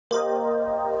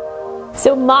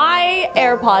So my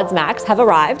AirPods Max have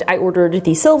arrived. I ordered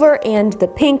the silver and the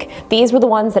pink. These were the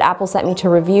ones that Apple sent me to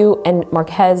review. And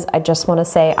Marquez, I just want to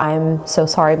say I'm so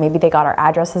sorry. Maybe they got our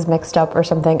addresses mixed up or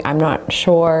something. I'm not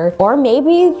sure. Or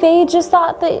maybe they just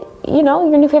thought that, you know,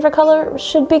 your new favorite color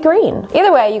should be green.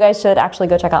 Either way, you guys should actually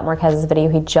go check out Marquez's video.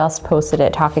 He just posted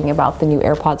it talking about the new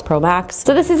AirPods Pro Max.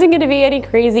 So this isn't gonna be any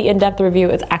crazy in-depth review.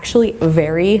 It's actually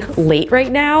very late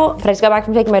right now, but I just got back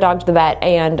from taking my dog to the vet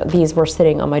and these were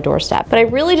sitting on my doorstep. But I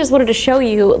really just wanted to show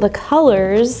you the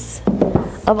colors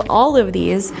of all of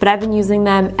these, but I've been using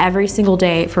them every single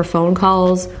day for phone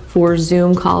calls, for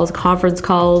Zoom calls, conference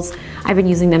calls. I've been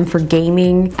using them for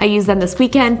gaming. I used them this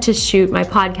weekend to shoot my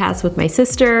podcast with my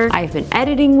sister. I've been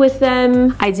editing with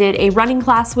them. I did a running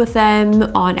class with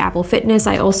them on Apple Fitness.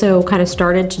 I also kind of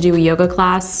started to do a yoga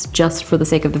class just for the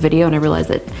sake of the video, and I realized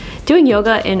that doing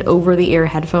yoga in over-the-ear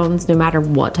headphones, no matter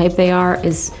what type they are,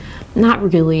 is not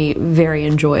really very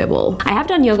enjoyable. I have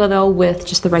done yoga though with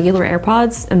just the regular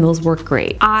AirPods and those work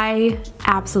great. I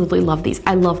absolutely love these.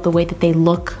 I love the way that they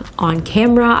look on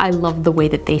camera. I love the way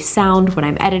that they sound when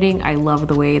I'm editing. I love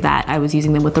the way that I was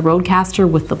using them with the Rodecaster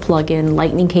with the plug-in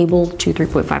lightning cable to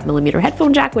 3.5mm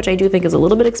headphone jack, which I do think is a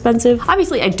little bit expensive.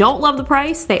 Obviously, I don't love the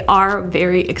price. They are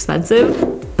very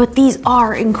expensive, but these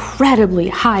are incredibly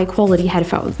high quality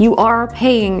headphones. You are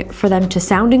paying for them to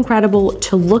sound incredible,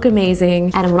 to look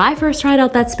amazing. And when I first tried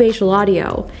out that spatial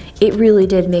audio, it really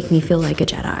did make me feel like a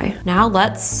Jedi. Now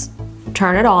let's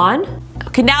turn it on.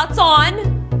 Okay, now it's on.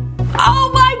 Oh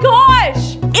my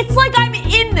gosh! It's like I'm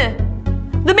in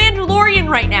The Mandalorian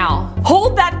right now.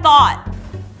 Hold that thought.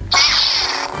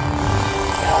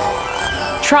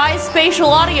 Try spatial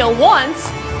audio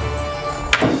once.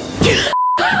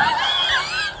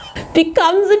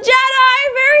 Becomes a Jedi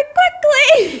very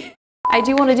quickly. I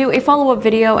do want to do a follow-up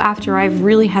video after I've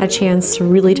really had a chance to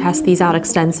really test these out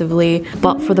extensively,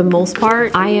 but for the most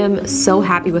part, I am so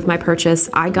happy with my purchase.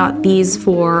 I got these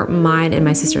for mine and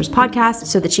my sister's podcast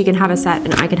so that she can have a set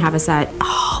and I can have a set.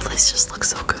 Oh, this just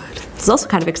looks so good. It's also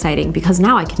kind of exciting because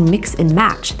now I can mix and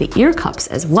match the ear cups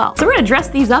as well. So we're gonna dress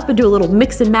these up and do a little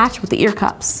mix and match with the ear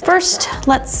cups. First,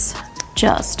 let's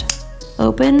just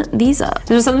open these up.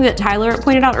 This is something that Tyler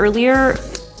pointed out earlier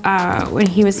when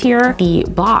he was here. The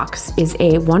box is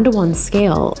a 1-to-1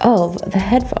 scale of the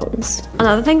headphones.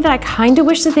 Another thing that I kind of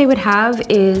wish that they would have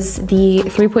is the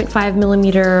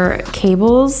 3.5mm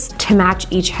cables to match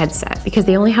each headset because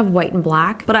they only have white and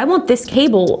black, but I want this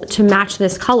cable to match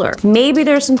this color. Maybe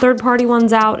there's some third-party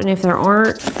ones out, and if there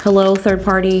aren't, hello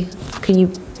third-party, can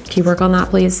you work on that,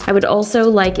 please? I would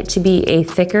also like it to be a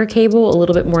thicker cable, a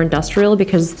little bit more industrial,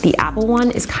 because the Apple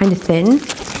one is kind of thin.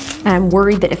 And I'm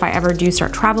worried that if I ever do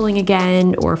start traveling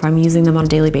again, or if I'm using them on a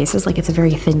daily basis, like it's a very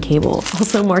thin cable.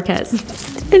 Also Marquez,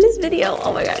 in this video,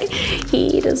 oh my God,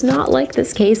 he does not like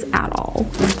this case at all.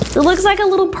 It looks like a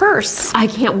little purse. I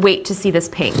can't wait to see this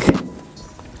pink.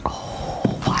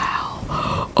 Oh,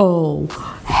 wow. Oh,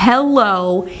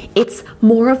 hello. It's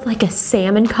more of like a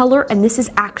salmon color, and this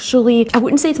is actually, I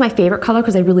wouldn't say it's my favorite color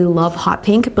because I really love hot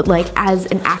pink, but like as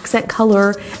an accent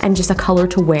color and just a color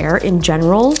to wear in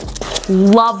general,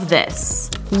 love this.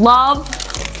 Love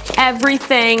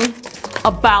everything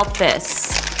about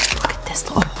this. Look at this,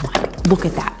 oh my God, look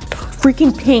at that.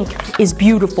 Freaking pink is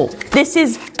beautiful. This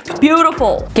is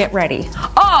beautiful. Get ready.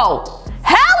 Oh,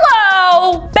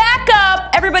 hello, back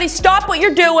up. Everybody stop what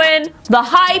you're doing. The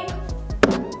hype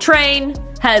train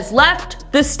has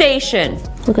left the station.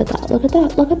 Look at that, look at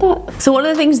that, look at that. So one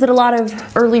of the things that a lot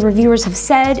of early reviewers have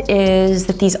said is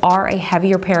that these are a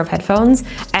heavier pair of headphones,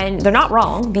 and they're not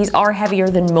wrong. These are heavier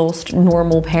than most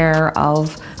normal pair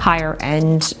of higher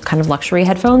end kind of luxury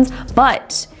headphones,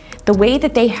 but the way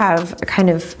that they have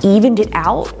kind of evened it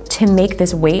out to make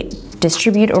this weight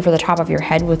distribute over the top of your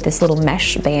head with this little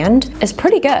mesh band is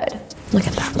pretty good. Look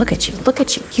at that, look at you, look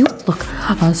at you. You look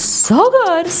so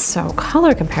good. So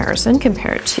color comparison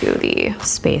compared to the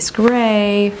space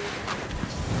gray.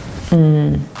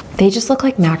 They just look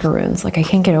like macaroons, like I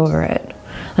can't get over it.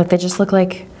 Like they just look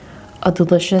like a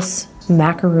delicious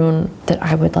macaroon that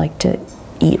I would like to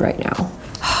eat right now.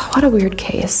 What a weird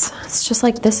case. It's just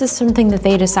like, this is something that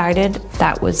they decided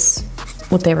that was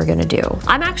what they were gonna do.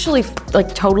 I'm actually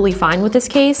like totally fine with this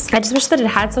case. I just wish that it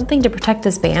had something to protect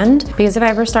this band, because if I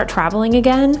ever start traveling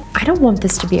again, I don't want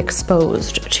this to be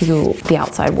exposed to the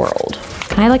outside world.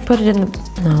 Can I like put it in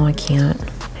the, no, I can't.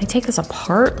 Can I take this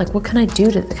apart? Like what can I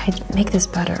do to make this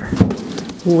better?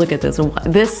 Look at this,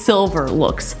 this silver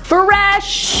looks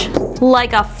fresh,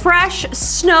 like a fresh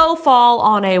snowfall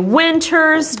on a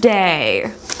winter's day.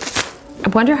 I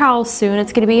wonder how soon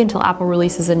it's gonna be until Apple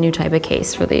releases a new type of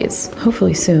case for these.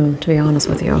 Hopefully soon, to be honest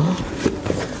with you.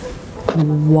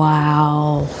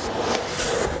 Wow.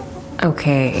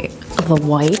 Okay, the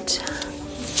white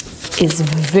is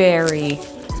very,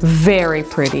 very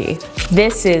pretty.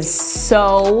 This is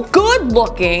so good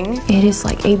looking. It is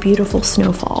like a beautiful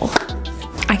snowfall.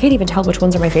 I can't even tell which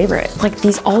ones are my favorite. Like,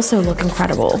 these also look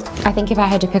incredible. I think if I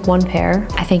had to pick one pair,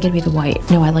 I think it'd be the white.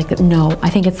 No, no, I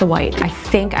think it's the white. I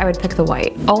think I would pick the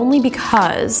white. Only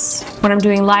because when I'm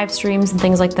doing live streams and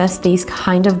things like this, these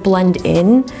kind of blend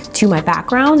in to my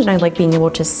background and I like being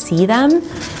able to see them.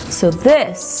 So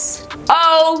this,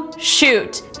 oh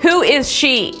shoot, who is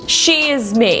she? She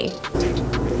is me.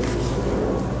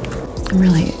 I'm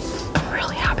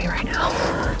really happy right now.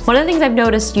 One of the things I've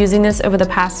noticed using this over the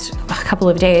past couple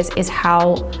of days is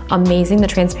how amazing the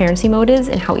transparency mode is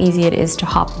and how easy it is to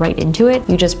hop right into it.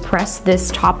 You just press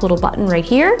this top little button right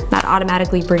here. That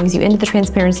automatically brings you into the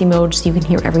transparency mode so you can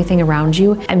hear everything around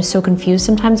you. I'm so confused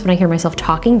sometimes when I hear myself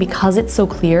talking because it's so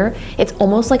clear. It's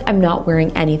almost like I'm not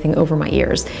wearing anything over my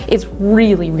ears. It's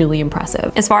really, really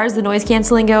impressive. As far as the noise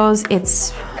canceling goes,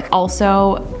 it's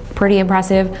also pretty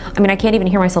impressive. I mean, I can't even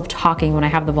hear myself talking when I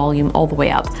have the volume all the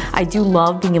way up. I do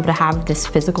love being able to have this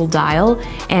physical dial,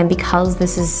 and because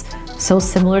this is so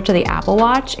similar to the Apple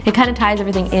Watch, it kind of ties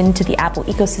everything into the Apple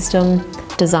ecosystem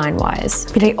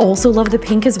design-wise. But I also love the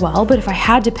pink as well, but if I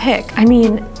had to pick, I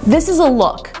mean, this is a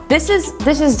look. This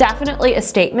is definitely a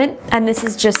statement, and this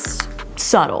is just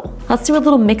subtle. Let's do a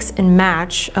little mix and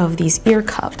match of these ear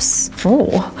cups.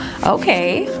 Oh,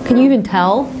 okay. Can you even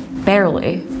tell?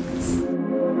 Barely.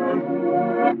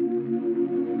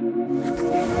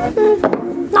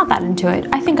 Not that into it.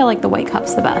 I think I like the white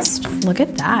cups the best. Look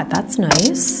at that, that's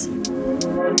nice.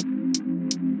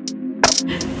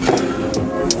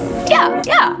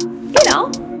 Yeah, you know.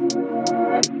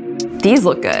 These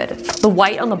look good. The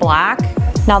white on the black,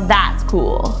 now that's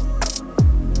cool.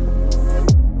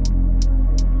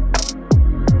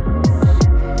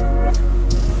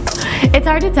 It's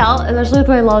hard to tell, especially with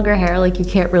my longer hair, like you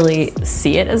can't really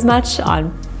see it as much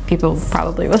on people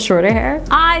probably with shorter hair.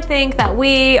 I think that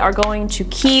we are going to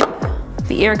keep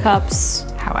the ear cups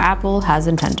how Apple has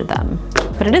intended them.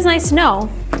 But it is nice to know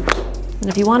that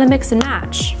if you want to mix and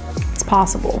match, it's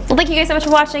possible. Well, thank you guys so much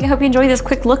for watching. I hope you enjoyed this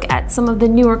quick look at some of the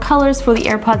newer colors for the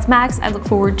AirPods Max. I look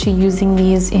forward to using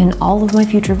these in all of my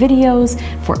future videos,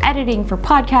 for editing, for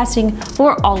podcasting,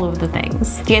 for all of the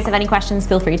things. If you guys have any questions,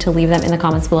 feel free to leave them in the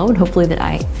comments below, and hopefully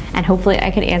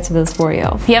I can answer those for you.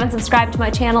 If you haven't subscribed to my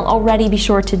channel already, be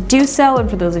sure to do so. And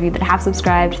for those of you that have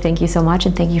subscribed, thank you so much,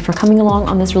 and thank you for coming along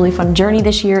on this really fun journey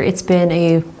this year. It's been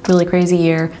a really crazy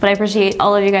year, but I appreciate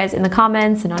all of you guys in the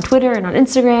comments and on Twitter and on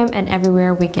Instagram and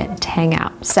everywhere we get to hang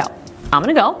out. So I'm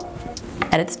gonna go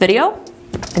edit this video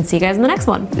and see you guys in the next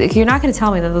one. You're not gonna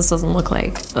tell me that this doesn't look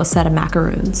like a set of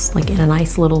macaroons, like in a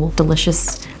nice little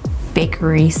delicious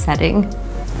bakery setting.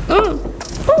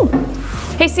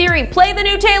 Hey Siri, play the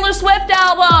new Taylor Swift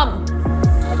album!